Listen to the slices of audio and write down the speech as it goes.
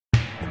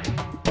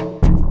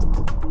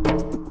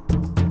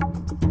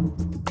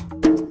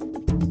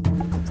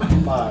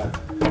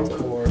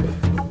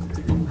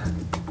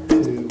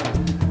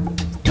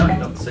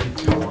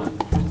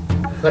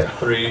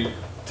3,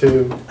 2.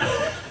 You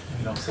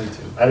don't say 2.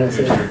 I didn't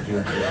say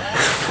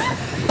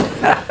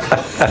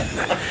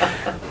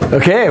 2.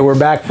 Okay, we're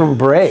back from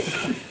break.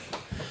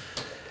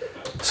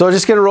 So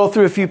just going to roll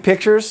through a few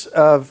pictures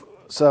of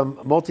some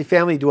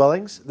multifamily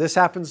dwellings. This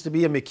happens to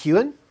be a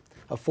McEwen,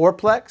 a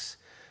fourplex.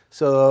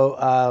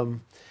 So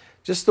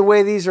just the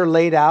way these are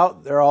laid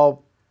out, they're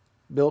all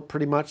built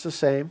pretty much the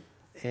same.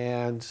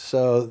 And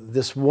so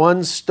this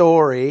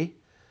one-story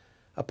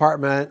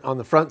apartment on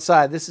the front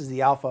side, this is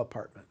the Alpha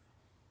apartment.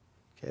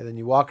 Okay, then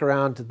you walk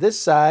around to this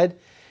side,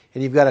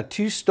 and you've got a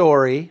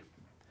 2-story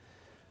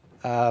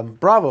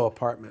Bravo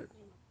apartment.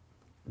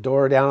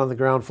 Door down on the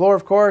ground floor,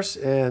 of course,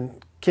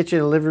 and kitchen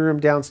and living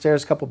room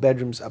downstairs, a couple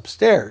bedrooms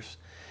upstairs.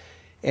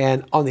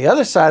 And on the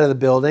other side of the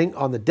building,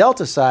 on the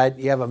Delta side,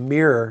 you have a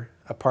mirror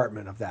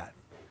apartment of that.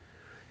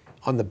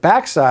 On the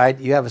back side,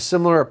 you have a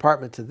similar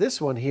apartment to this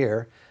one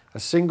here, a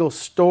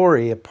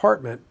single-story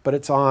apartment, but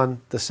it's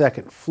on the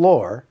second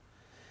floor.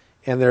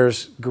 And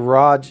there's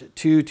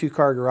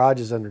two-car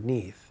garages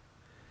underneath.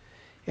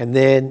 And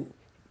then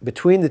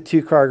between the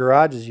 2-car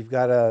garages, you've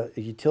got a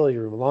utility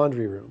room, a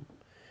laundry room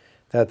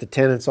that the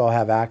tenants all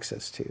have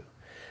access to.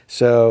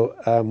 So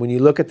when you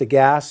look at the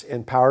gas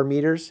and power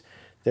meters,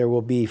 there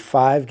will be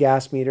 5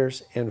 gas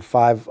meters and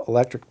 5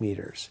 electric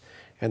meters.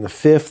 And the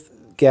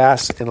 5th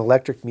gas and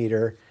electric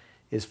meter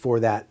is for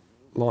that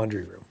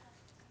laundry room.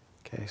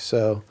 Okay,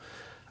 so,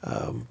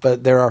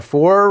 but there are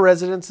 4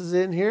 residences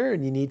in here,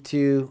 and you need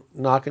to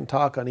knock and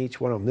talk on each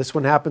one of them. This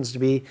one happens to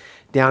be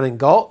down in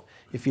Galt.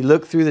 If you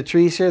look through the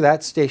trees here,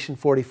 that's station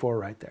 44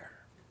 right there.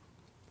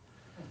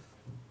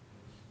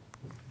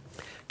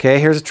 Okay,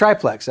 here's a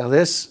triplex. Now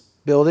this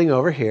building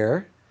over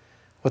here,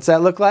 what's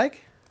that look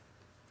like?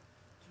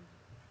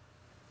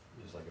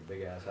 Looks like a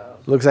big ass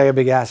house. Looks like a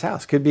big ass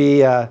house. Could be,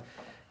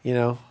 you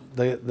know,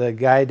 the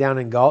guy down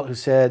in Galt who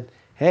said,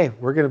 hey,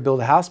 we're going to build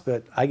a house,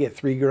 but I get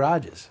 3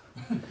 garages.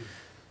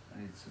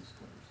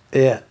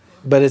 Yeah,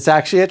 but it's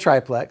actually a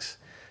triplex.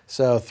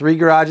 So 3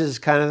 garages is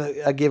kind of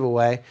a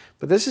giveaway.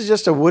 But this is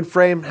just a wood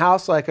frame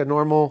house like a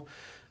normal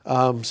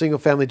single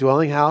family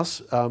dwelling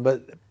house.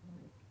 But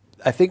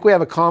I think we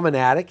have a common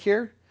attic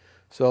here.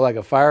 So like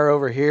a fire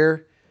over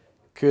here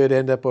could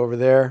end up over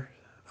there.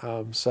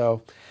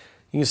 So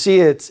you can see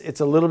it's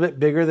a little bit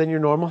bigger than your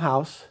normal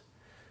house.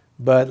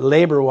 But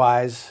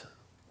labor-wise,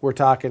 we're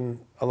talking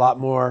a lot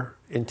more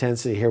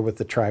intensity here with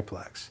the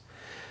triplex.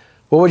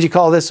 What would you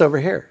call this over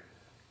here?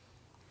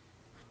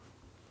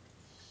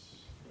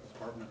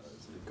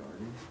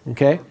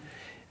 Okay.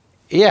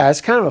 Yeah, it's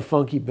kind of a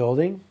funky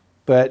building,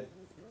 but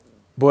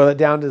boil it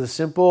down to the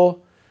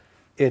simple,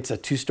 it's a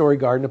 2-story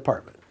garden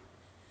apartment.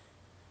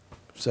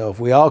 So if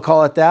we all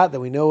call it that,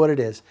 then we know what it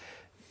is.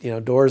 You know,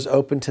 doors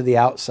open to the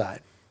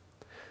outside.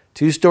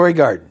 2-story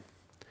garden.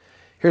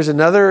 Here's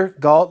another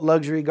Galt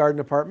luxury garden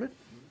apartment.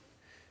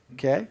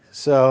 Okay,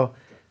 so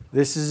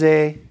this is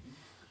a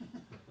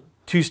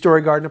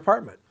 2-story garden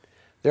apartment.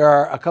 There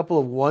are a couple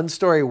of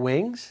 1-story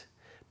wings,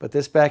 but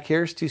this back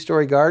here is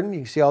 2-story garden. You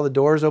can see all the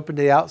doors open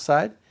to the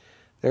outside.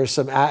 There's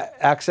some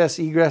access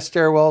egress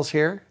stairwells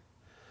here.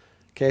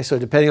 Okay, so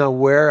depending on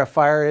where a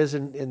fire is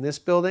in this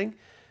building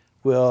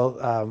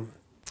will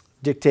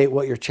dictate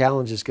what your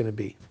challenge is going to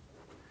be.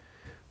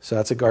 So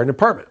that's a garden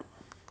apartment.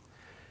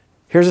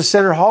 Here's a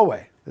center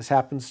hallway. This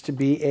happens to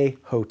be a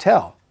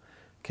hotel.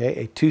 Okay,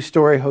 a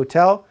 2-story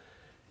hotel.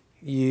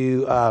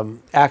 You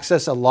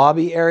access a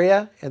lobby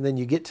area, and then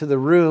you get to the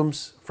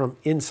rooms from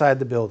inside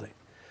the building.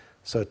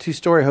 So a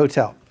 2-story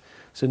hotel.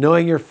 So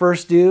knowing your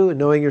first due and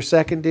knowing your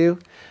second due,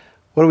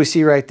 what do we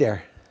see right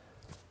there?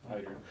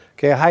 Hydrant.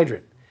 Okay, a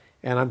hydrant.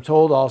 And I'm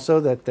told also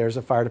that there's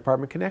a fire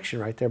department connection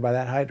right there by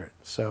that hydrant.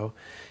 So,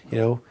 you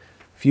know,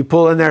 if you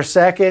pull in there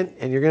second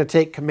and you're going to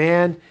take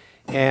command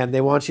and they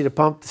want you to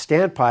pump the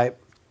standpipe,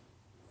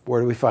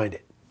 where do we find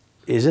it?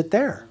 Is it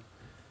there?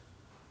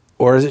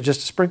 Or is it just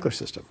a sprinkler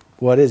system?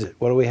 What is it?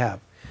 What do we have?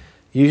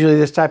 Usually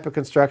this type of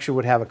construction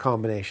would have a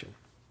combination.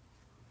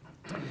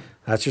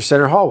 That's your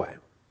center hallway.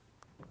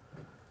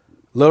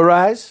 Low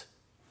rise.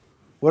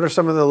 What are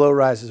some of the low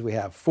rises we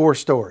have? 4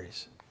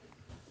 stories.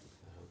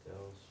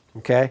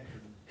 Okay.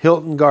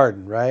 Hilton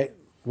Garden, right?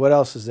 What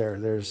else is there?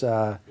 There's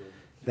the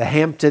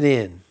Hampton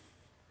Inn.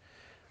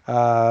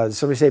 Did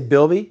somebody say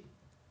Bilby?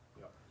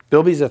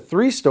 Bilby's a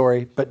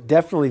 3-story, but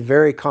definitely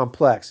very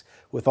complex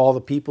with all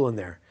the people in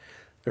there.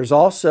 There's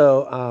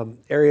also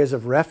areas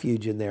of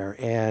refuge in there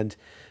and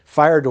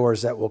fire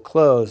doors that will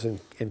close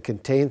and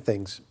contain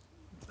things.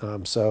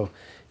 So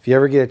if you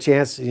ever get a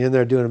chance, you're in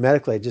there doing a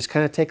medical aid, just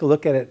kind of take a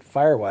look at it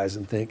fire-wise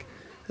and think,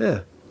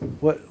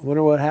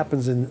 wonder what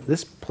happens in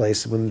this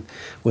place when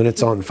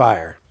it's on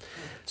fire.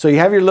 So you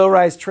have your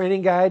low-rise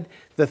training guide.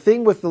 The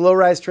thing with the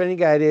low-rise training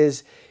guide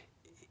is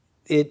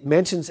it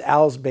mentions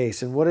Al's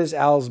base. And what is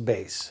Al's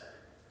base?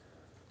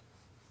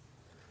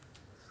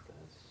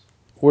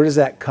 Where does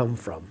that come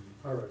from?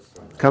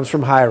 Comes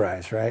from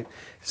high-rise, right?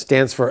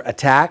 Stands for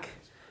attack,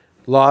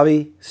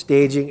 lobby,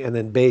 staging, and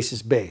then base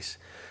is base.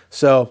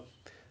 So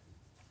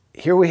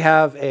here we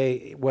have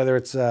whether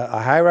it's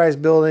a high-rise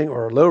building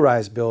or a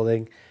low-rise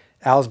building,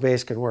 Al's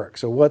base can work.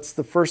 So what's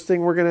the first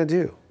thing we're going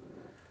to do?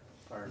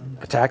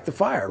 Attack the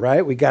fire,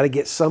 right? We got to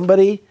get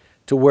somebody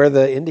to where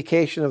the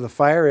indication of the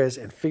fire is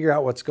and figure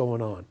out what's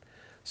going on.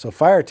 So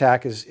fire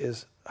attack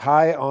is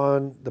high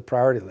on the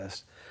priority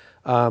list.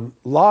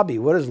 Lobby,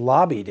 what does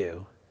lobby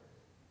do?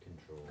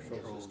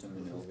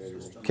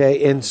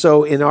 Okay, and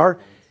so in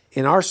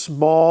our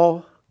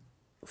small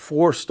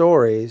 4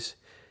 stories,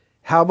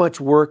 how much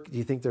work do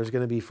you think there's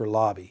going to be for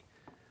lobby?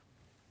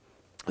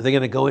 Are they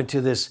going to go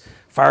into this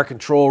fire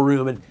control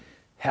room and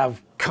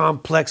have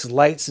complex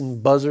lights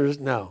and buzzers?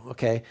 No,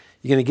 okay.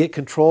 You're going to get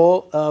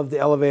control of the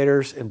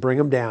elevators and bring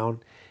them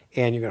down,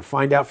 and you're going to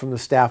find out from the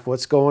staff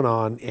what's going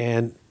on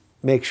and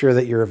make sure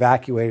that you're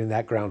evacuating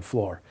that ground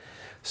floor.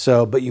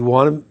 So, but you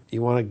want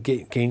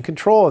to gain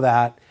control of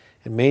that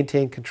and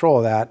maintain control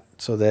of that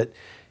so that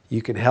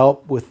you can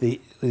help with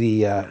the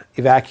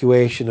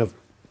evacuation of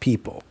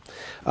people.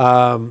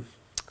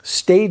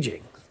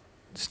 Staging.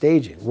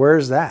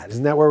 Where's that?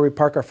 Isn't that where we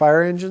park our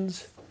fire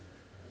engines?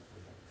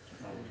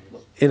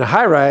 In a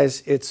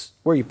high-rise, it's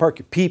where you park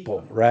your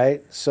people,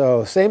 right?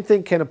 So same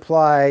thing can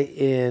apply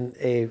in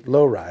a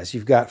low-rise.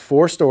 You've got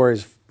 4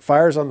 stories,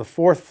 fire's on the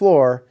 4th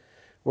floor.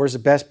 Where's the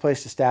best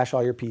place to stash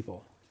all your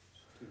people?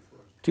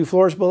 2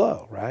 floors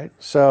below, right?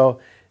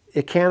 So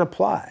it can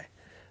apply.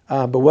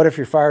 But what if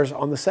your fire's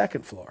on the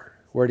 2nd floor?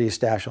 Where do you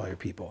stash all your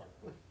people?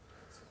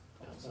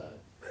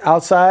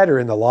 Outside or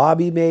in the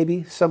lobby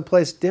maybe,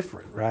 someplace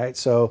different, right?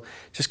 So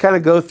just kind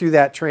of go through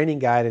that training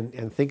guide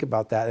and think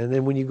about that. And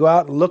then when you go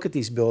out and look at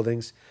these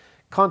buildings,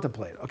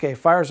 contemplate. Okay,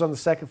 fire's on the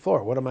 2nd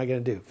floor. What am I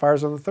going to do?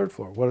 Fire's on the 3rd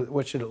floor.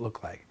 What should it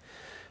look like?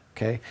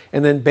 Okay,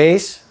 and then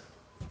base,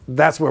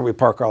 that's where we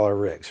park all our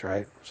rigs,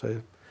 right?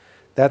 So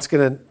that's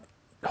going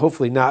to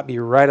hopefully not be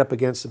right up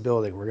against the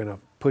building. We're going to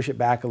push it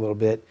back a little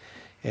bit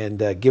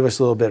and give us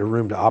a little bit of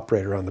room to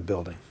operate around the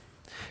building.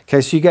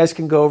 Okay, so you guys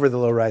can go over the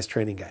low-rise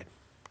training guide.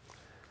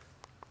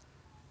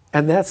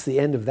 And that's the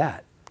end of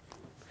that.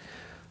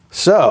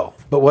 So,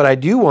 but what I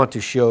do want to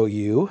show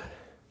you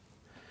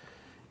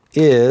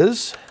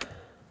is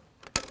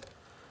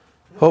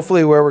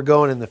hopefully where we're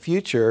going in the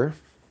future.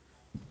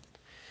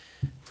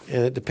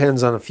 And it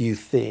depends on a few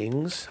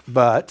things,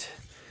 but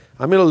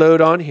I'm going to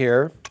load on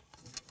here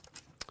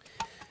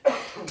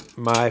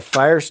my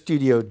Fire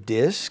Studio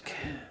disk.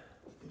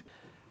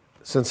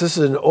 Since this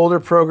is an older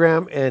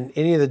program and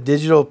any of the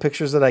digital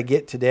pictures that I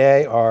get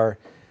today are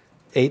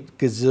 8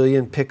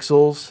 gazillion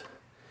pixels,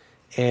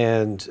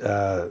 and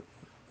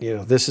you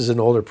know, this is an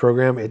older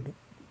program. It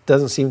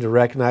doesn't seem to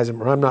recognize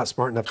them, or I'm not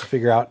smart enough to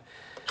figure out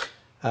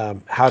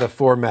how to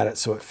format it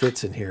so it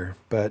fits in here.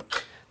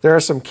 But there are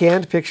some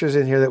canned pictures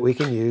in here that we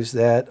can use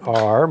that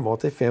are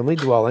multifamily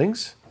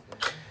dwellings,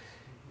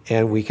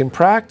 and we can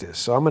practice.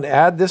 So I'm going to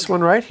add this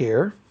one right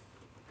here.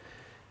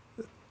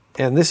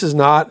 And this is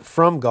not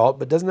from Galt,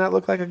 but doesn't that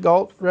look like a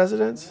Galt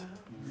residence?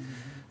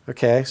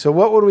 Okay, so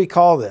what would we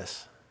call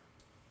this?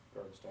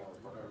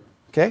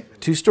 Okay,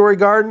 2-story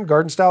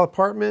garden style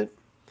apartment.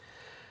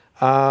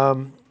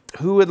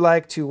 Who would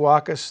like to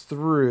walk us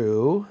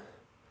through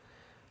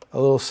a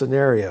little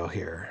scenario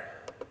here?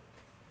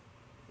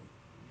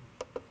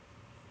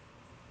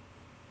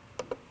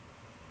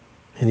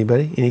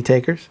 Anybody? Any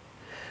takers?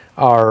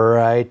 All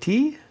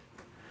righty.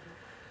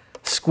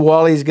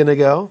 Squally's gonna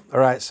go. All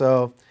right,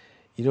 so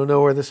you don't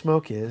know where the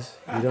smoke is.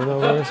 You don't know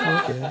where the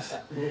smoke is.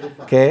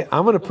 Okay,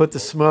 I'm gonna put the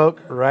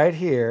smoke right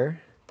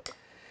here.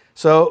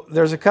 So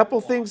there's a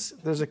couple things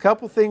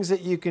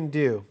that you can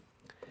do.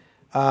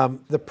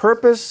 The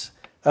purpose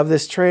of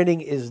this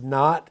training is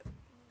not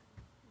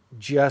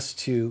just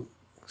to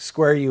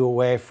square you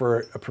away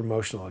for a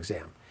promotional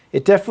exam.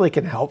 It definitely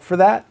can help for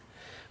that,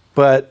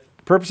 but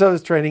the purpose of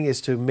this training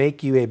is to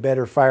make you a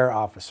better fire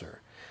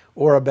officer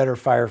or a better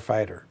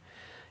firefighter.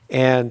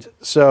 And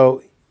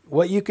so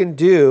what you can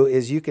do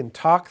is you can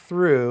talk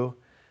through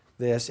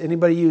this.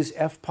 Anybody use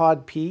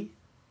FPOD-P?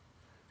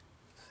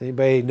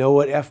 Anybody know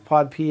what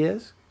FPOD-P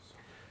is?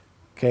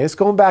 Okay, it's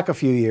going back a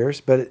few years,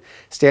 but it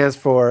stands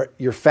for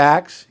your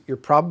facts, your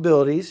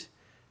probabilities,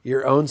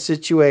 your own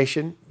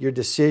situation, your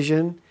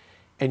decision,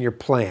 and your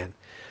plan.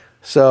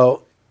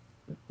 So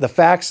the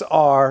facts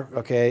are,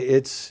 okay,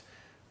 it's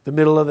the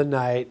middle of the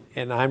night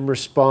and I'm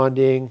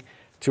responding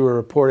to a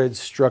reported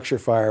structure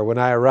fire. When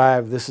I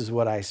arrive, this is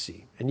what I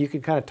see. And you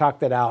can kind of talk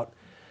that out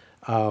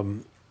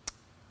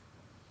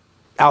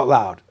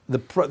loud.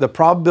 The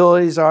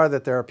probabilities are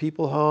that there are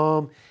people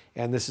home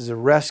and this is a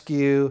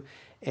rescue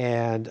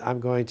and I'm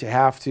going to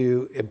have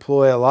to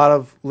employ a lot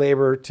of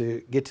labor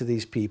to get to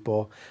these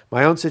people.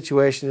 My own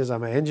situation is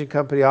I'm an engine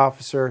company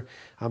officer.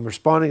 I'm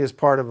responding as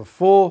part of a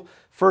full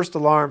first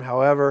alarm.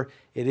 However,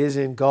 it is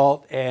in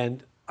Galt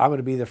and I'm going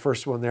to be the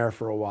first one there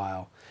for a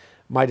while.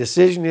 My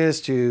decision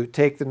is to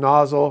take the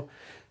nozzle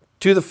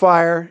to the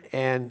fire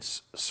and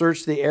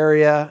search the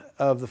area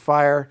of the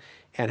fire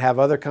and have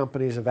other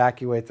companies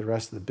evacuate the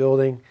rest of the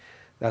building.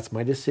 That's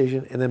my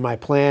decision. And then my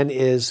plan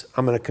is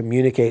I'm going to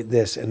communicate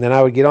this. And then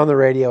I would get on the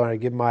radio and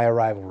I'd give my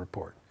arrival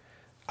report.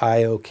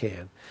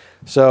 IOCAN.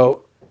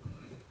 So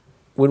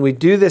when we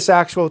do this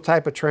actual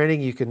type of training,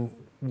 you can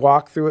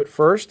walk through it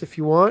first if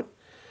you want.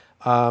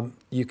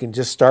 You can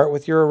just start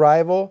with your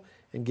arrival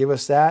and give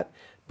us that.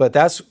 But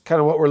that's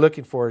kind of what we're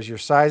looking for is your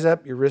size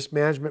up, your risk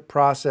management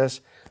process,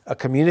 a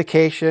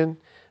communication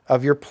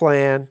of your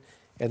plan,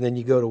 and then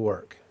you go to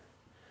work.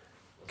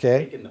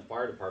 Okay? Taking the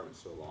fire department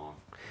so long.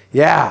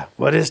 Yeah,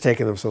 what is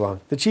taking them so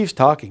long? The chief's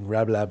talking,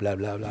 blah, blah, blah,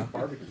 blah, blah.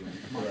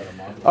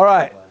 All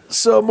right,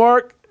 so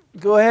Mark,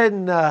 go ahead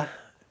and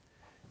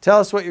tell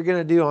us what you're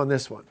going to do on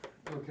this one.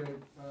 Okay,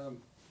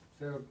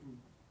 so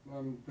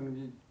I'm going to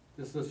be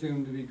just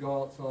assumed to be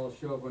Galt, so I'll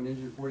show up on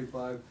Engine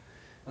 45.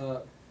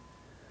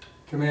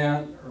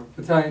 Command, or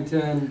Battalion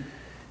 10,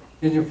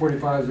 Engine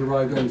 45 has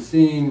arrived on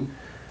scene.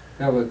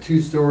 Have a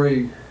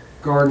 2-story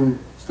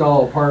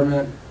garden-style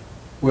apartment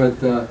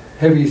with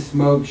heavy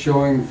smoke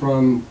showing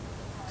from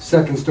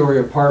second-story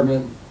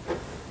apartment,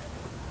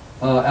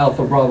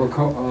 Alpha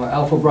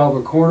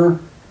Bravo corner.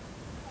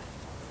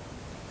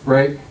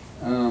 Break.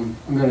 I'm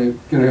gonna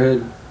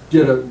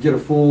get a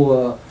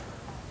full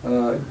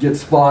get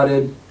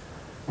spotted.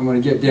 I'm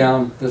gonna get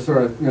down. That's where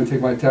I'm gonna take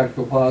my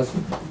tactical pause.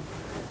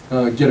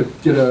 Get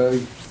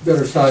a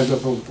better size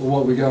up of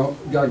what we got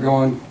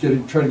going.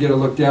 Try to get a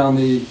look down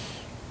the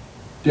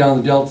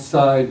Delta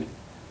side.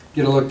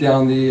 Get a look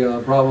down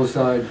the Bravo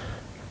side.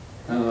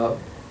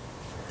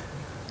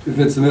 If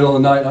it's the middle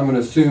of the night, I'm going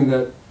to assume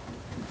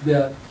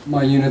that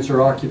my units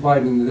are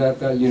occupied and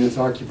that unit's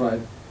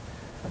occupied.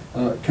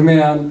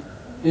 Command,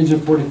 Engine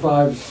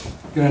 45 is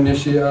going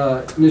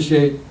to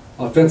initiate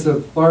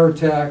offensive fire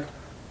attack.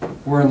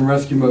 We're in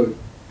rescue mode.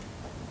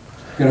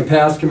 Going to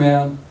pass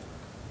command,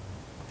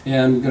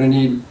 and going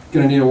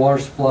to need a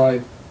water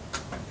supply.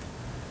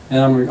 And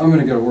I'm going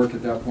to go to work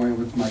at that point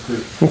with my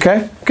crew.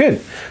 Okay,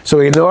 good. So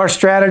we know our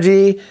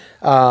strategy.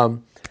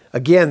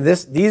 Again,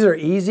 these are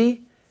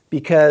easy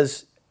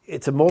because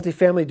it's a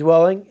multifamily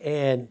dwelling,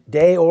 and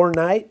day or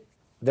night,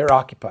 they're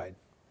occupied.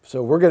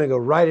 So we're going to go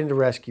right into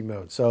rescue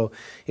mode. So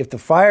if the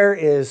fire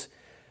is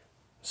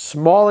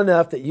small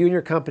enough that you and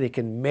your company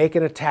can make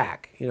an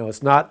attack,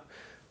 it's not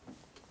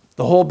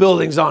the whole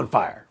building's on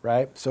fire,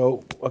 right?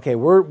 So, okay,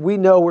 we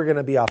know we're going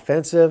to be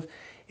offensive,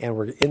 and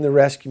we're in the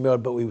rescue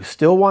mode, but we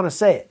still want to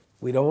say it.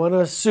 We don't want to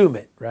assume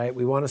it, right?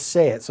 We want to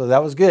say it. So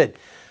that was good.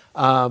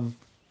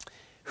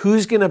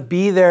 Who's going to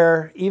be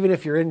there, even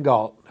if you're in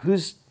Galt?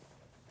 Who's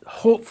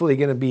hopefully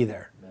going to be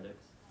there? Medics.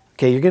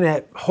 Okay, you're going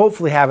to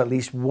hopefully have at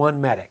least one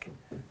medic,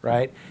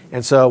 right?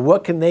 And so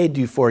what can they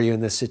do for you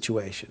in this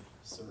situation?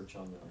 Search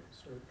on the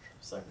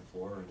second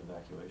floor and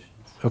evacuations.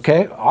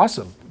 Okay,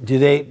 awesome. Do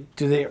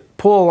they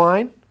pull a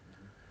line?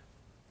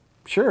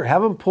 Sure,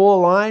 have them pull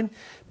a line.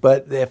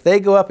 But if they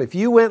go up, if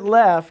you went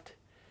left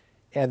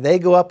and they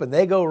go up and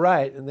they go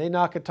right and they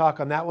knock a talk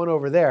on that one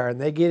over there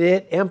and they get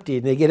it emptied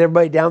and they get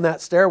everybody down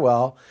that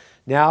stairwell,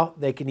 now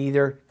they can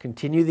either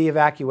continue the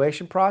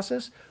evacuation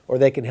process or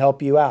they can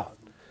help you out.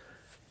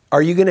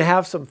 Are you going to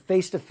have some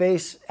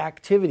face-to-face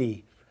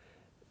activity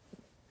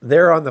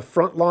there on the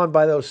front lawn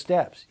by those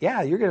steps?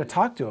 Yeah, you're going to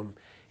talk to them,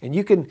 and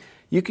you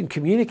can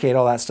communicate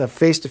all that stuff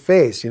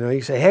face-to-face.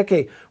 You say, hey,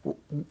 okay,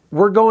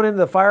 we're going into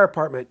the fire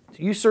department.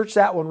 You search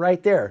that one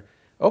right there.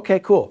 Okay,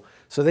 cool.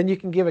 So then you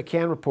can give a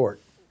CAN report.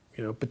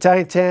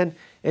 Battalion 10,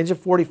 Engine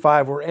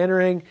 45, we're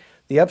entering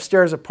the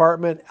upstairs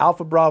apartment,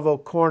 Alpha Bravo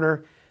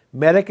corner.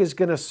 Medic is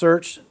going to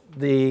search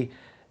the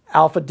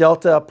Alpha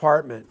Delta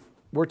apartment.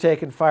 We're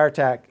taking fire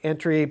attack.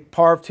 Entry,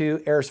 par of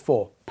 2, air's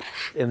full.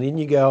 And then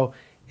you go,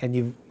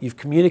 and you've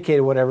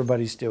communicated what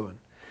everybody's doing.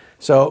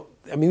 So,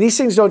 I mean, these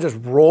things don't just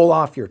roll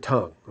off your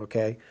tongue,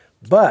 okay?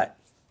 But,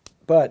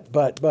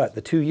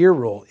 the 2-year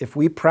rule, if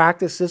we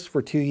practice this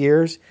for 2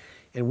 years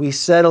and we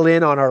settle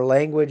in on our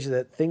language,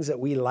 that things that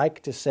we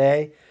like to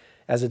say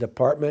as a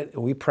department,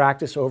 and we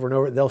practice over and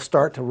over, they'll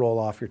start to roll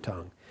off your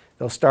tongue.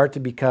 They'll start to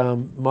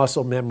become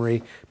muscle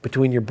memory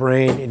between your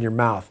brain and your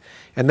mouth.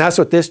 And that's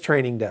what this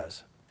training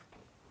does.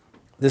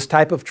 This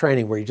type of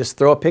training where you just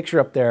throw a picture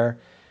up there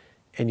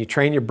and you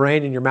train your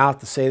brain and your mouth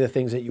to say the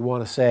things that you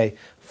want to say,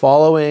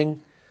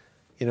 following,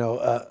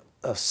 a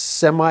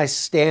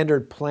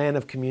semi-standard plan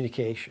of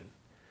communication.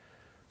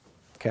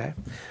 Okay?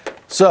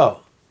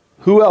 So,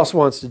 who else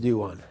wants to do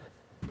one?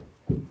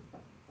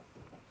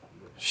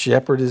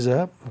 Shepherd is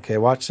up. Okay,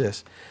 watch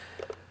this.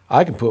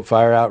 I can put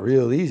fire out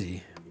real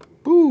easy.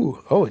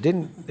 Boo! Oh, it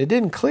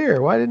didn't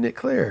clear. Why didn't it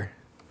clear?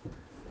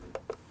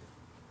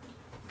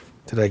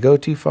 Did I go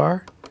too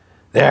far?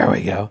 There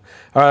we go.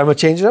 All right, I'm going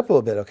to change it up a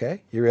little bit,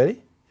 okay? You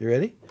ready? You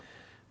ready?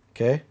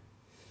 Okay.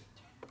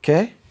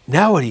 Okay.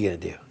 Now what are you going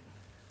to do?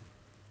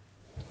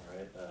 All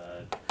right.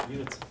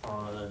 Units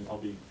on, I'll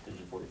be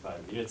Engine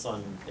 45. Units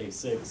on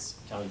A6,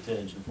 County 10,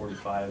 Engine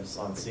 45's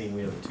on scene.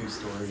 We have a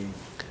 2-story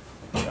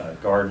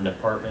garden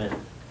apartment.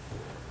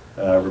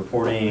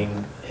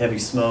 Reporting heavy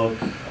smoke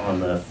on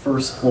the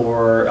first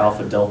floor,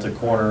 Alpha Delta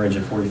corner.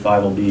 Engine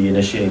 45 will be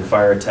initiating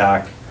fire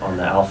attack on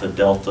the Alpha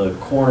Delta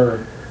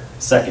corner.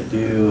 Second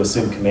due,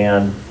 assume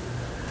command,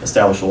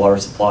 establish a water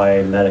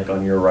supply, medic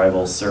on your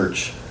arrival,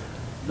 search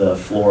the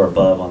floor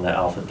above on the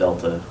Alpha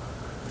Delta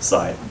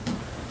side.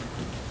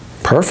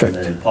 Perfect.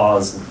 And then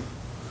pause,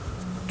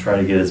 try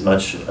to get as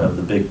much of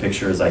the big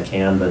picture as I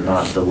can, but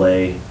not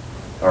delay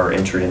our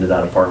entry into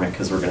that apartment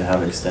because we're going to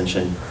have an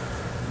extension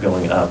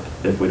going up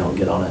if we don't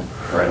get on it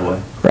right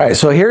away. Right,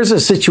 so here's a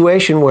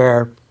situation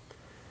where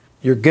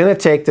you're going to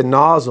take the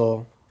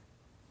nozzle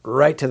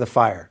right to the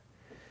fire.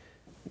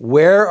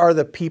 Where are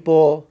the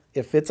people,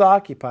 if it's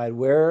occupied,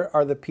 where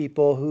are the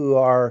people who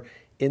are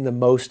in the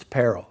most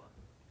peril?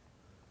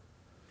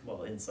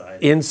 Well,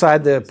 inside.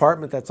 Inside the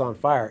apartment that's on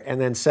fire. And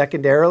then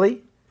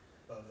secondarily,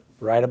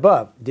 right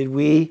above. Did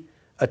we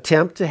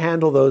attempt to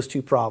handle those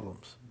two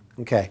problems?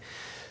 Okay,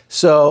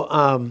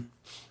 so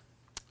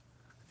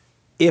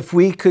if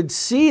we could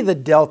see the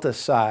delta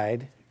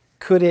side,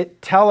 could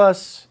it tell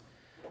us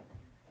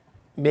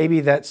maybe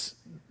there's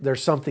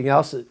something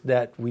else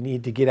that we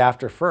need to get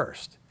after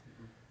first?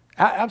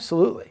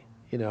 Absolutely.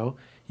 You know,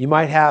 you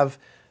might have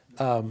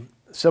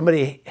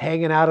somebody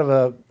hanging out of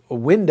a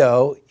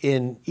window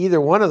in either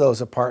one of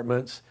those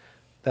apartments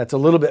that's a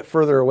little bit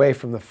further away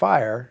from the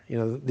fire, you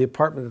know, the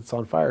apartment that's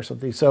on fire or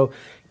something. So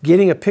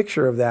getting a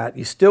picture of that,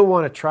 you still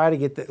want to try to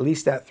get at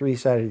least that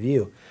three-sided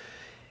view.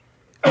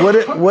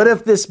 What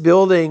if this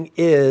building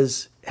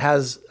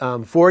has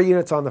 4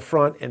 units on the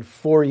front and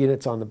 4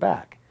 units on the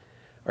back?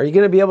 Are you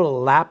going to be able to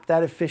lap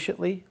that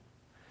efficiently?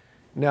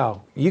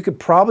 No. You could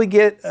probably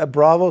get a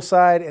Bravo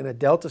side and a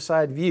Delta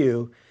side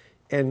view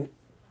and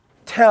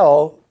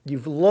tell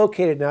you've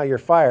located now your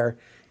fire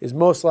is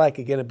most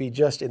likely going to be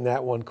just in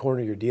that one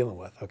corner you're dealing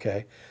with,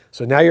 okay?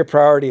 So now your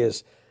priority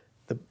is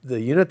the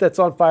unit that's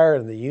on fire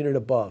and the unit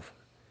above.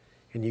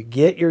 And you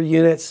get your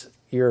units,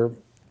 your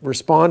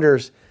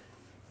responders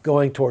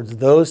going towards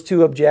those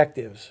two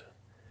objectives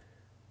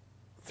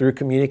through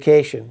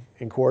communication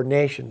and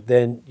coordination,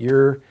 then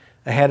you're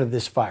ahead of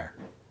this fire,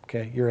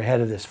 okay? You're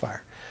ahead of this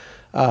fire.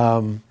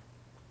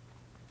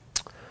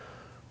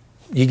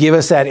 You give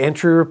us that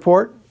entry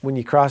report when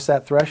you cross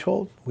that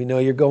threshold. We know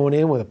you're going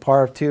in with a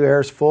par of 2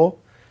 airs full.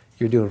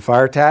 You're doing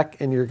fire attack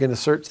and you're going to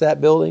search that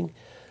building.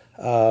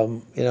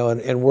 You know,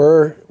 and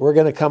we're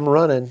going to come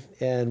running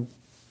and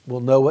we'll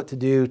know what to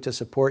do to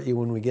support you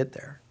when we get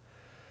there.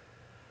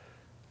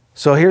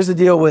 So here's the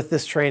deal with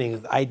this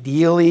training.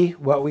 Ideally,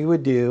 what we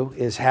would do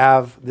is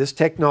have this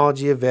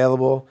technology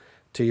available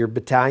to your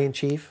battalion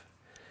chief,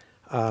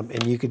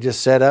 and you could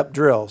just set up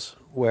drills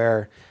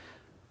where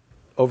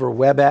over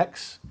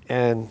WebEx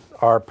and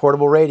our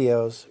portable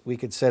radios, we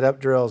could set up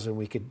drills and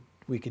we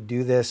could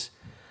do this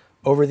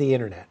over the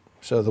internet.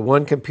 So the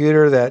one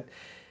computer that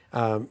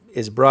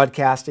is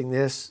broadcasting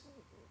this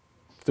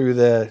through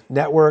the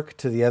network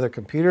to the other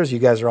computers, you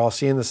guys are all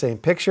seeing the same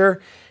picture.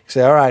 You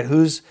say, all right,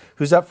 who's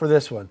up for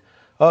this one?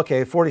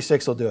 Okay,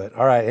 46 will do it.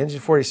 All right,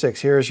 engine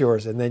 46, here's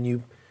yours. And then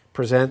you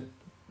present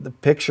the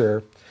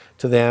picture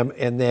to them,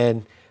 and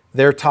then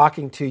they're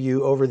talking to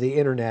you over the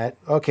internet.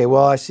 Okay,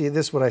 well, I see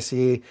this, what I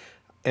see,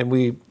 and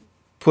we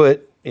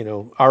put, you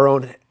know, our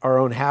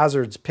own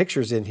hazards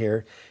pictures in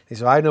here. And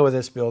so I know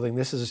this building.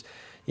 This is,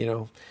 you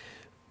know,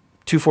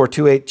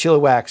 2428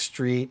 Chilliwack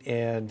Street,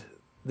 and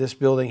this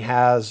building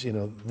has, you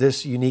know,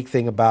 this unique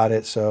thing about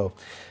it. So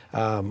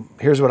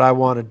here's what I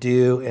want to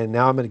do, and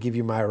now I'm going to give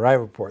you my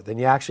arrival report. Then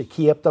you actually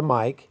key up the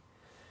mic,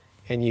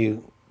 and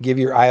you give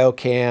your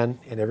IOCAN,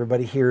 and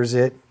everybody hears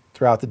it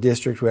throughout the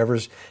district,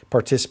 whoever's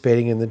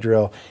participating in the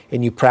drill,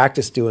 and you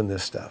practice doing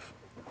this stuff.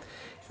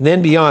 And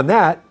then beyond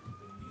that,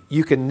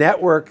 you can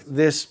network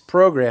this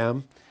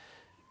program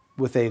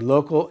with a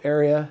local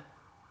area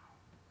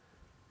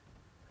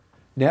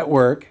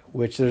network,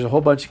 which there's a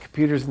whole bunch of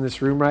computers in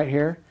this room right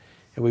here,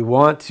 and we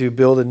want to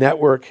build a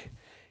network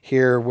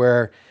here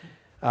where,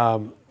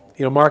 you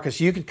know,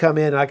 Marcus, you could come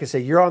in and I could say,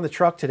 you're on the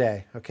truck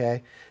today,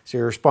 okay? So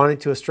you're responding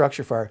to a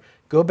structure fire.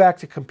 Go back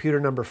to computer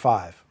number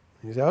 5.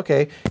 You say,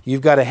 okay,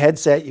 you've got a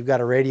headset, you've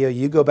got a radio,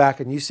 you go back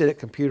and you sit at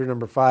computer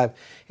number 5,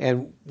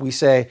 and we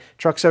say,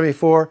 truck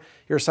 74,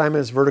 your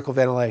assignment is vertical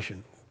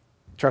ventilation.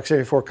 Truck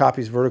 74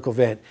 copies vertical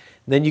vent.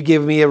 And then you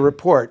give me a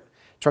report.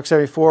 Truck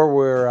 74,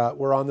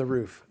 we're on the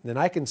roof. And then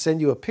I can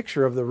send you a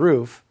picture of the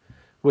roof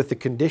with the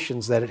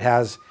conditions that it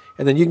has,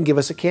 and then you can give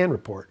us a CAN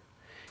report.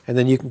 And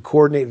then you can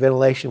coordinate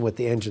ventilation with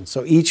the engine.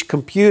 So each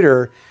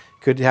computer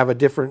could have a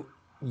different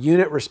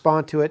unit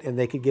respond to it, and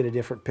they could get a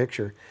different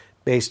picture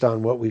based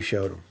on what we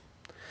showed them.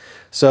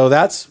 So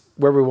that's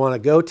where we want to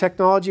go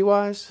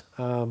technology-wise. It's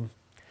going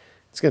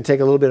to take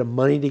a little bit of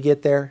money to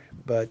get there,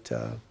 but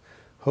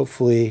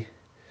hopefully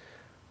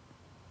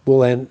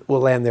we'll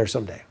land there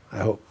someday, I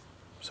hope.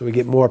 So we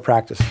get more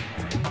practice.